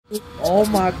Oh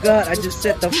my god, I just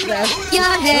set the flash.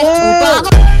 Whoa!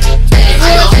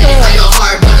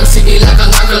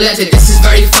 This is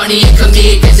very funny and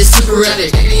comedic, this is super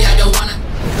epic. Maybe I don't wanna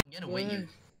get away you.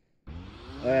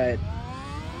 Alright.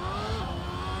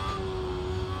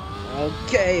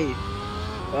 Okay.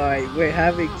 Alright, we're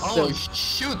having some. Oh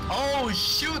shoot! Oh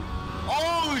shoot!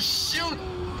 Oh shoot!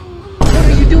 What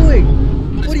are you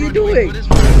doing? What are you doing?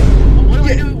 What am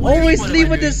I doing? Always leave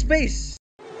with the space.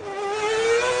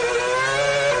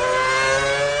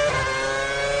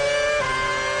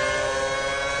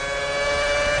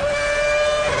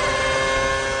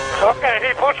 Okay,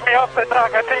 he pushed me off the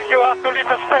track. I think you have to leave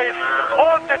a space.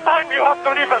 All the time you have to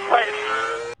leave a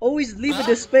space. Always leave with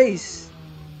the space.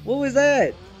 What was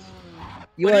that?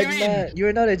 You What are do you mean? not. You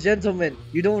are not a gentleman.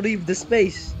 You don't leave the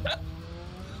space.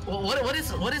 What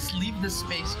is leave the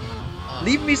space?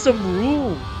 Leave me some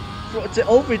room to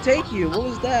overtake you. What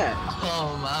was that?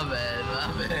 Oh my bad,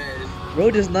 my bad.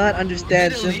 Bro does not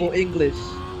understand Literally. simple English.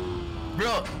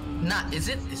 Bro, nah, is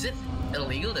it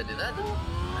illegal to do that though?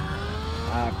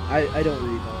 I don't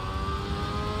really know.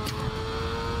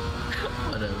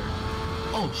 Whatever.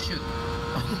 Oh shoot.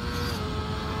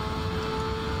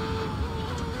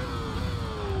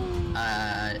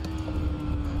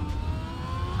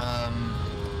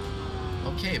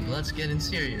 Okay, but let's get in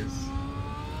serious.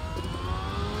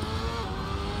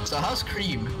 So how's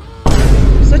Cream?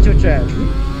 Such a trap.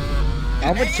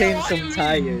 I'm gonna change some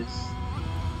tires.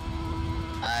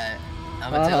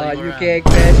 I'm gonna tell you You can't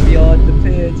crash beyond the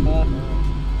pits.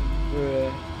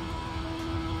 Bruh.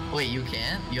 Wait, you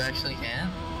can? You actually can?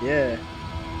 Yeah.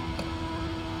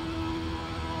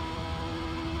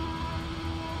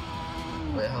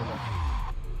 Wait, hold on.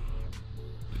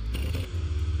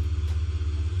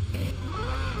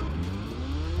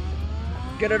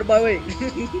 Get out of my way.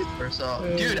 First off,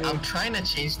 dude, I'm trying to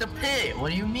change the pit.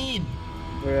 What do you mean?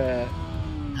 Bruh.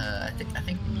 I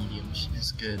think medium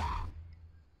is good.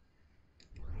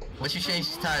 What you change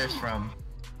the tires from?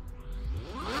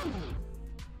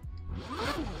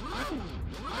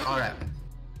 Alright.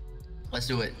 Let's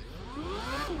do it.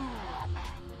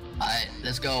 Alright,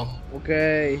 let's go.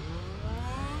 Okay.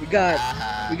 We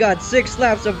got 6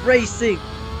 laps of racing.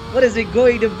 What is it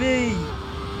going to be?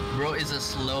 Bro is a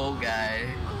slow guy.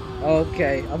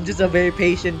 Okay, I'm just a very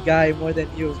patient guy more than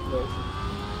you, bro.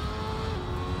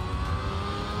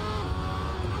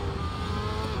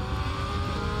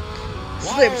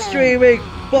 Slipstreaming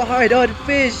behind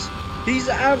unfished. He's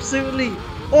absolutely.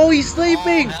 Oh, he's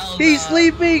sleeping. Oh, He's no.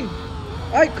 sleeping.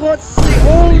 I can't see.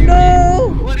 Oh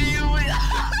no! What are you?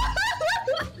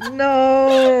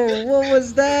 No! What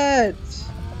was that?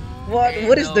 What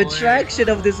Ain't is no the way. traction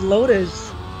of this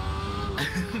Lotus?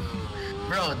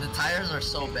 Bro, the tires are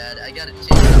so bad. I gotta change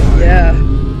them. Yeah.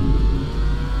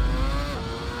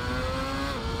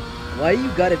 Why you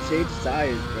gotta change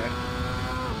tires, bro?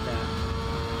 Nah.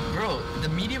 Bro, the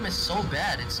medium is so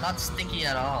bad. It's not sticky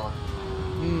at all.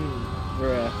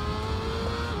 Bruh.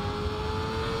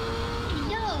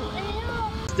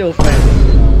 Still fast.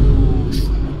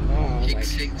 Oh my. Hick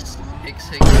six.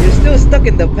 You're still stuck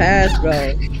in the past, bro.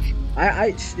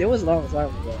 It was a long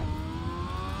time ago.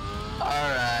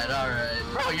 Alright.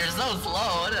 Bro, you're so slow.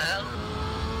 What the hell?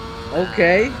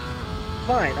 Okay.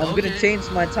 Fine, I'm gonna Okay. change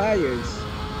my tires.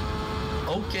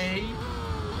 Okay.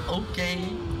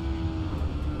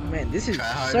 Man, this is Try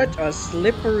harder. such a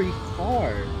slippery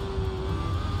car.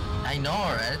 I know,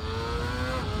 right?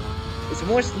 It's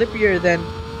more slippier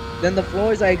than the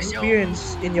floors I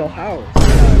experience in your house.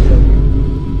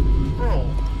 Bro.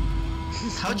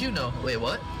 How'd you know? Wait,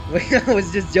 what? Wait, I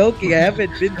was just joking. I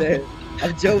haven't been there.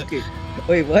 I'm joking.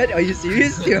 Wait, what? Are you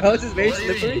serious? Your house is very What do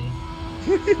you slippery?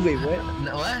 mean? Wait, what?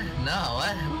 No, what? No,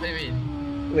 what? What do you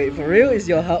mean? Wait, for real? Is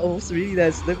your house really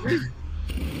that slippery?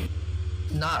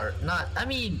 Not. I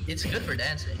mean, it's good for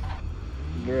dancing.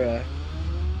 Bruh.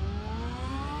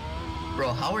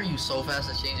 Bro, how are you so fast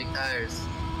at changing tires?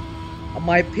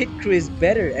 My pit crew is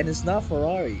better and it's not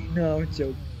Ferrari. No, I'm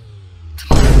joking.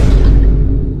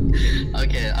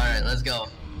 Okay, alright, let's go.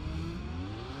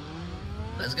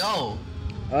 Let's go.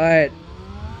 Alright.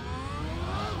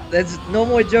 Let's no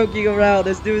more joking around.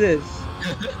 Let's do this.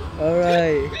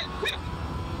 Alright.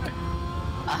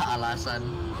 Alasan.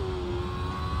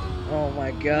 Oh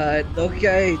my god.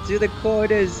 Okay, to the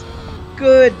corners.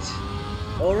 Good.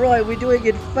 Alright, we're doing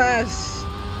it fast.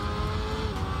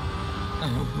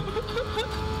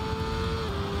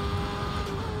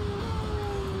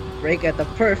 Break at the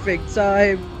perfect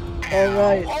time.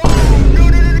 Alright. Oh,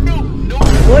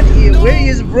 no. Where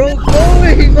is bro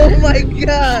going? Oh my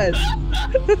god.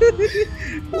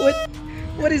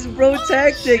 What is bro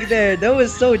tactic there? That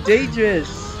was so dangerous.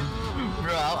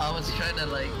 Bro, I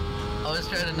was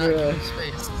trying to knock you in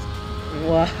space.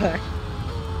 Why?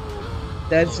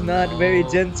 That's not very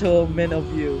gentleman of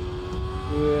you.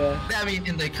 I mean,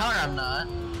 in the car I'm not.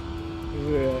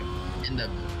 In the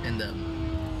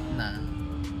nah.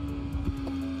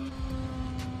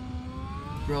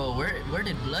 Bro, where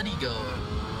did Bloody go?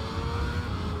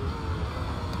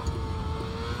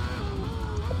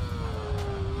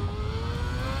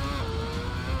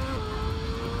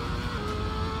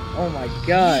 Oh my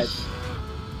god.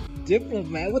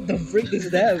 Diplomat? What the freak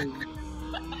is that?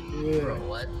 Bro,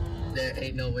 what? There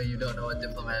ain't no way you don't know what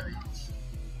diplomat means.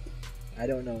 I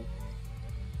don't know.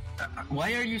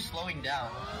 Why are you slowing down?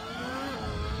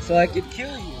 So I could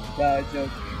kill you. Nah,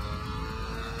 joking.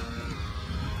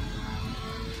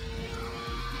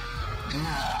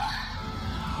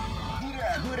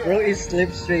 Bro is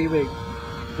slipstreaming.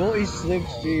 Bro is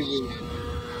slipstreaming.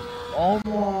 Oh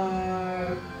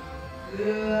my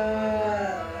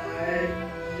god. I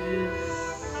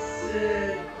just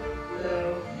said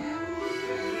the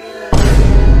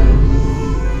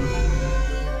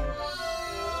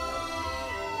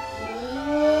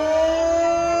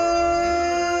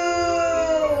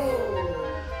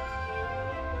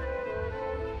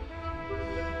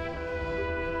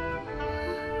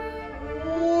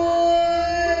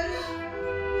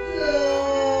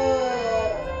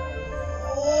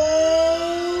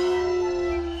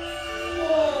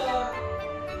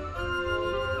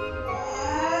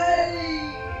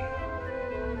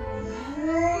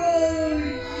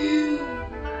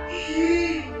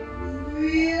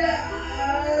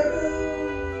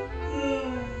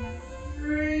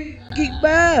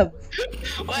map!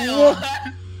 Wait,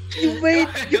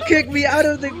 What? You kicked me out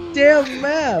of the damn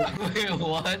map! Wait,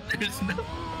 what? There's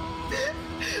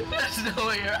no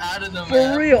way you're out of the map.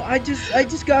 For real, I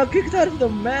just got kicked out of the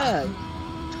map.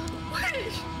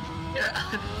 Wait, you're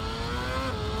out.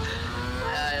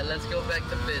 Alright, let's go back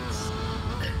to pits.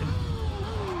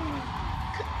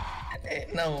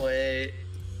 Ain't no way.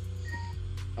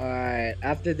 Alright,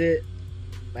 after this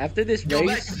Go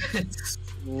back race, to pits.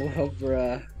 whoa,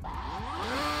 bruh.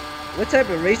 What type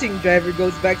of racing driver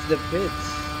goes back to the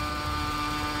pits?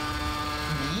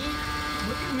 Me?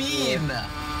 What do you mean?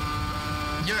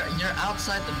 You're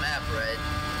outside the map, right?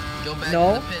 Go back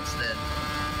No. to the pits then.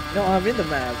 No, I'm in the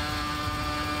map.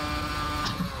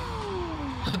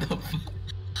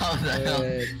 How the hell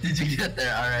did you get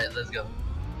there? Alright, let's go.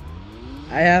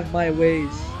 I have my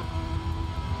ways.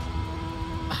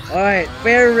 Alright,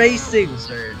 fair racing.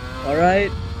 Absurd.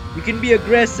 Alright? You can be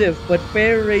aggressive, but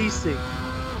fair racing.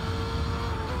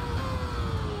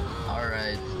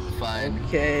 Alright, fine.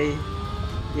 Okay.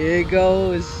 Here it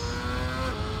goes.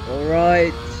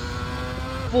 Alright.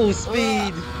 Full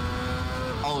speed.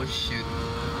 Oh shoot.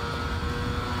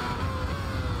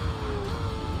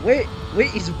 Wait,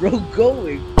 is bro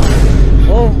going?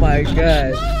 Oh my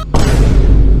god.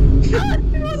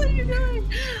 What are you doing?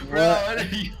 Bro, what are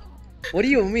you? What do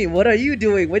you mean? What are you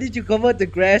doing? Why did you come out the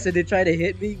grass and then try to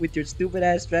hit me with your stupid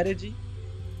ass strategy?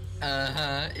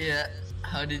 Yeah.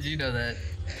 How did you know that?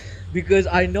 Because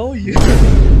I know you.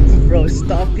 Bro,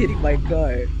 stop hitting my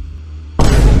car.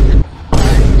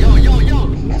 Yo, yo, yo!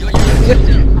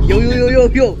 Yo, yo, yo, Yo, yo, yo, yo,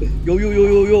 yo! Yo, yo,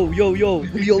 yo, yo, yo, yo,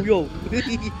 yo, yo, yo.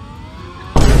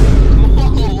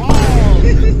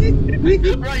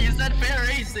 Bro, you said fair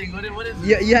racing. What is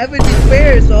Yeah, you haven't been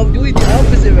fair, so I'm doing the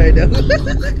opposite right now.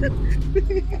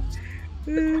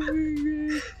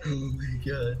 Oh my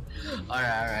god.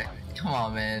 Alright. Come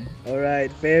on, man.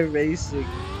 Alright, fair racing.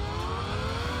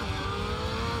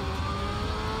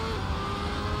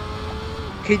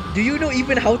 Okay, do you know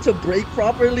even how to brake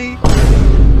properly?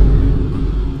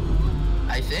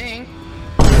 I think.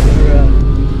 Bruh.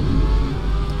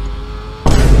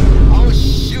 Oh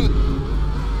shoot.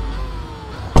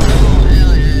 Oh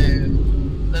hell yeah.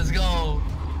 Let's go.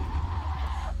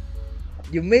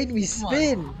 You made me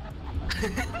spin.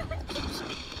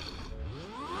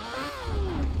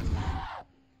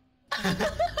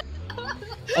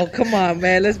 Oh come on,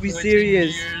 man. Let's be Switching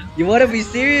serious. gears. You wanna be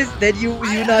serious? Then you're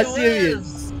not I serious.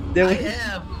 was. Then I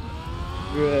am.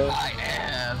 Bruh.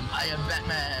 I am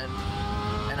Batman.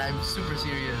 And I'm super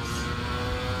serious.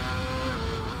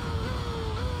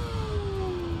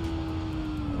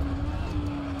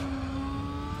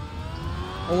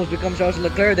 Almost become Charles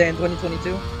Leclerc there in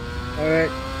 2022. Alright.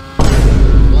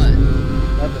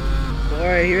 What?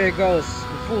 Alright, here it goes.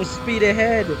 Full speed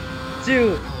ahead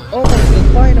to almost the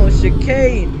final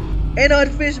chicane. And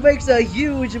Unfished makes a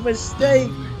huge mistake.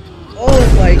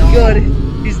 Oh my god.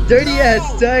 His dirty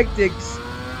ass tactics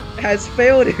has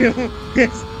failed him.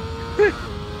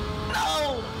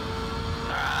 No!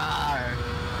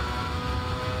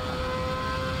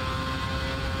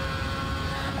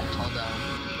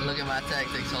 look at my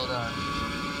tactics. Hold on.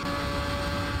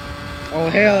 Oh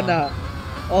hell nah.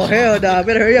 Oh hell nah. I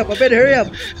better hurry up.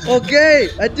 Okay,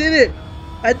 I did it.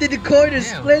 I did the corner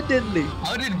splendidly.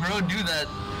 How did bro do that?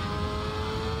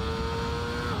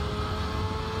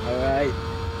 Alright.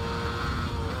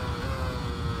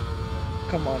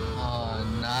 Come on. Oh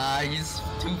nah, he's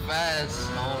too fast.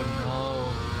 Oh no.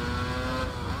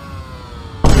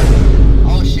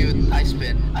 Oh shoot, I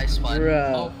spun.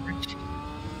 Bruh. Oh,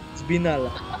 It's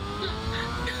binala.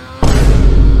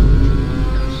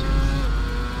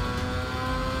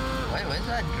 Wait, where's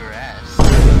that grass?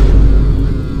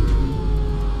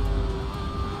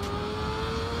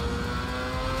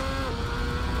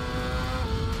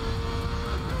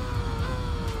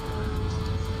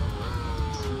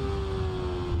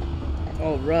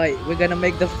 Alright, we're gonna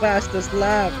make the fastest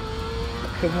lap.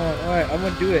 Come on, alright, I'm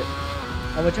gonna do it.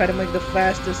 I'm gonna try to make the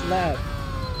fastest lap.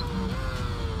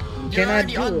 Can I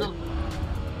do it?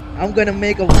 I'm gonna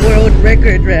make a world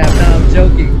record lap. No, I'm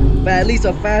joking. But at least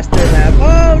a faster lap.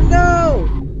 Oh no!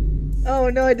 Oh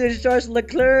no, I did Charles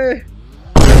Leclerc.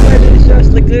 No, I did Charles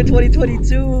Leclerc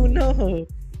 2022. No.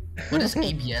 What is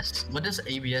ABS? What does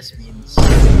ABS means?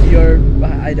 Your,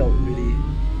 I don't really.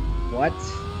 What?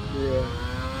 Yeah.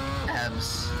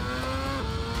 Abs.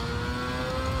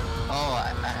 Oh,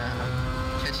 I'm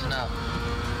catching up.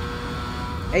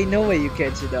 Ain't no way you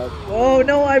catch it up. Oh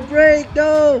no, I break.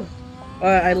 No.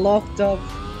 Alright, I locked up.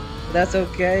 That's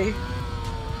okay.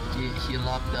 He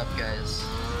locked up, guys.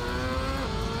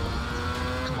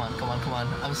 Come on.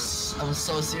 I'm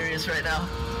so serious right now.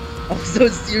 I'm so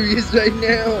serious right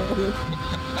now.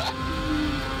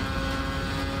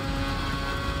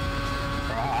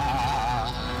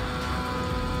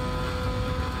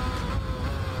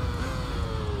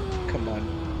 Come on.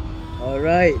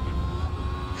 Alright.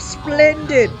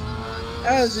 Splendid.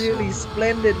 Absolutely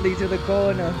splendidly to the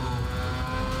corner.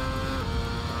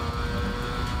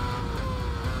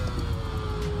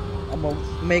 I'm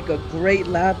gonna make a great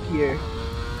lap here.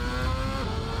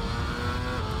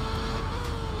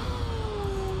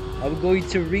 I'm going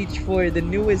to reach for the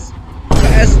newest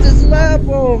fastest lap.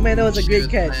 Oh man, that was a great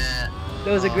catch.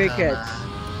 That was a great catch.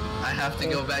 I have to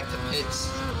go back to pits.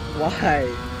 Why?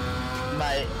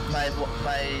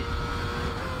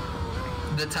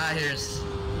 The tires.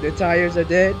 The tires are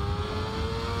dead?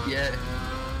 Yeah.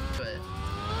 But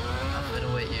I'm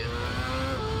gonna wait you.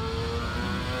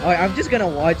 Alright, I'm just gonna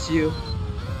watch you.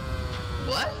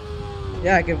 What?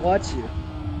 Yeah, I can watch you.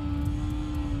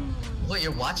 What,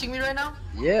 you're watching me right now?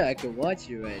 Yeah, I can watch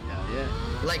you right now, yeah.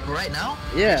 Like right now?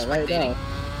 Yeah, right now.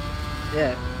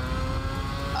 Yeah.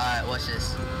 Alright, watch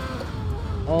this.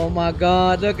 Oh my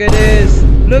god, look at this!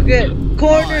 Look at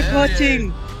corner cutting!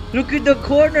 Yeah. Look at the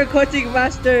corner cutting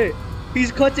master!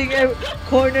 He's cutting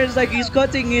corners like he's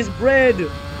cutting his bread!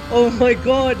 Oh my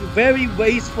god, very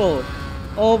wasteful!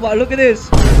 Oh my, look at this!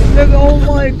 Look, oh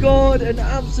my god, an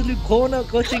absolute corner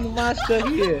cutting master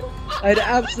here! An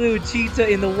absolute cheater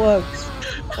in the works!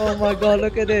 Oh my god,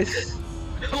 look at this!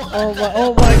 Oh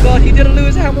my god, he didn't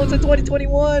lose Hamilton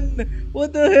 2021!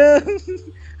 What the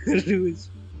hell? Lose.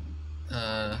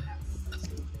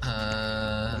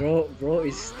 Bro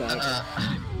is stuck.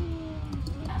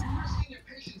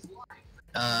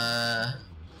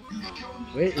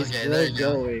 Where is bro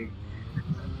going?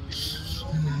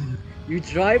 You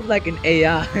drive like an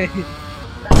AI.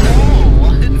 No,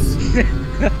 what?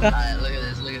 Alright, look at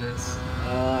this.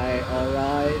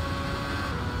 Alright.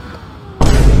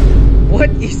 What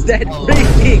is that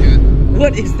breaking? Dude.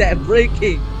 What is that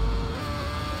breaking?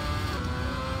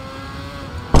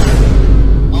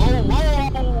 Oh,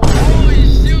 whoa! Oh,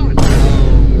 shoot! Oh,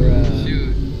 bruh.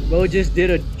 shoot. Bro just did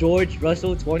a George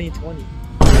Russell 2020.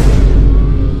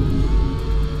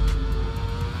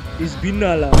 It's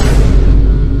binala.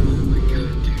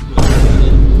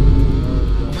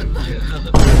 What the hell?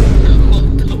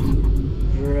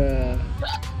 Bruh.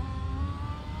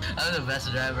 I'm the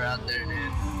best driver out there,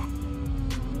 dude.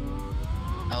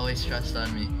 Always trust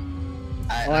on me.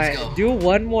 Alright, let's go. Do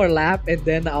one more lap and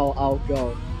then I'll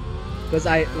go. Cause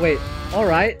wait.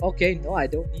 Alright, okay, no, I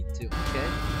don't need to. Okay.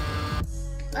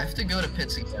 I have to go to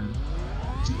pits again.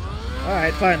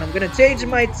 Alright, fine. I'm gonna change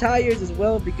my tires as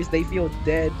well because they feel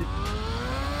dead.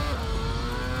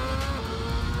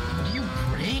 You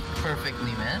brake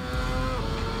perfectly, man.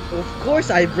 Of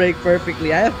course I brake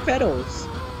perfectly. I have pedals.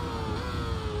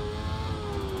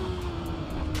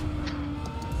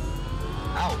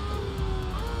 Ow.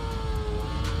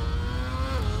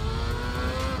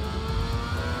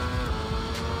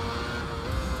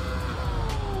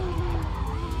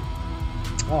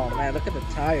 Oh man, look at the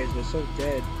tires. They're so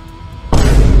dead.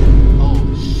 Oh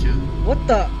shoot. What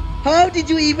the? How did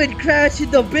you even crash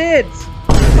in the pits?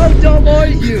 How dumb are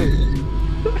you?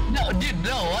 No, dude,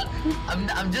 no, what?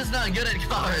 I'm just not good at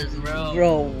cars, bro.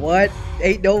 Bro, what?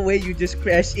 Ain't no way you just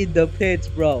crashed in the pits,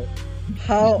 bro.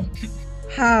 How?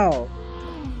 How?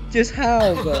 Just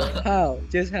how, bro? How?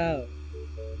 Just how?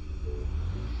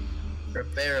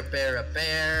 Repair.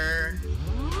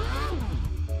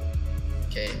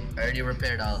 Okay, I already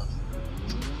repaired all.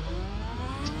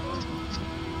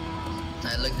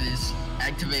 Now look at this,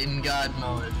 activating God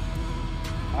mode.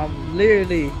 I'm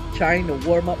literally trying to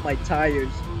warm up my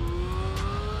tires.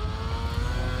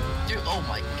 Dude, oh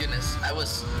my goodness,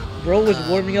 Bro was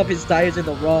warming up his tires in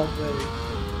the wrong way.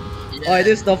 Yeah, Alright,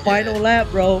 this is the final lap,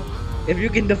 bro. If you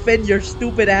can defend your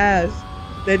stupid ass,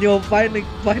 then you'll finally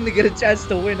get a chance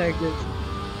to win, I guess.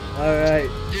 Alright.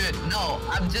 Dude, no,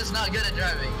 I'm just not good at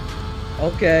driving.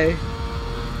 Okay.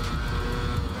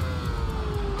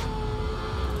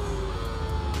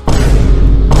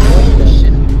 Oh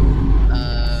shit.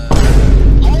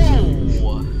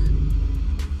 Oh!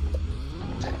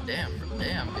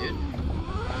 Damn, dude.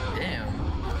 Damn.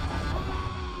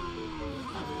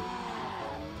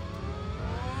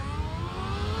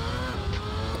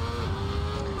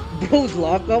 Bro's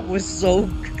lockup was so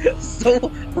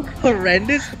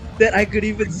horrendous that I could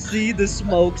even see the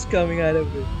smokes coming out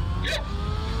of it.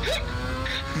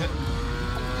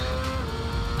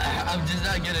 I'm just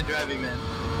not good at driving, man.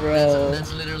 Bro.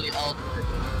 That's literally all.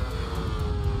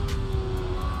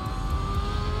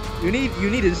 You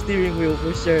need a steering wheel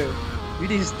for sure. You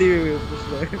need a steering wheel for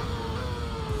sure.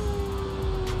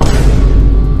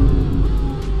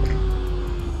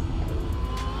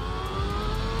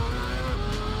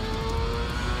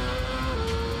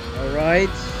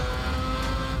 Alright.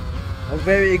 A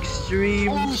very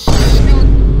extreme. Oh shoot!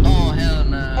 Oh hell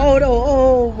no! Oh no!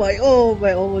 Oh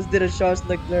my! Almost did a shot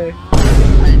like there.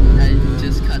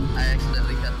 I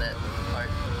accidentally cut that part.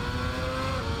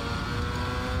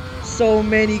 So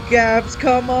many gaps.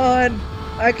 Come on!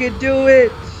 I can do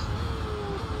it.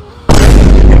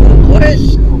 What,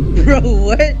 bro?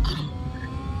 What?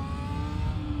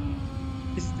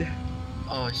 Is that?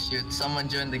 Oh shoot! Someone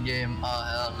joined the game. Oh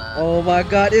hell no! Oh my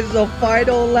God! It's a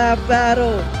final lap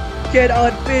battle. Can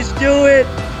Unfished do it?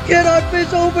 Can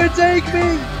Unfished overtake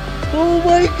me? Oh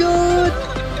my God!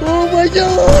 Oh my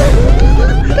God!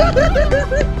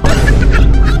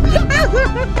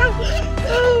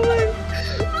 Oh my!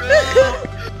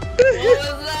 What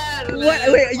was that? What?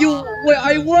 Wait!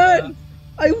 I won!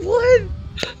 I won!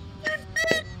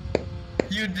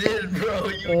 You did, bro.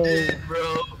 You did, bro.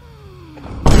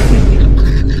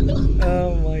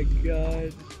 Oh my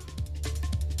God.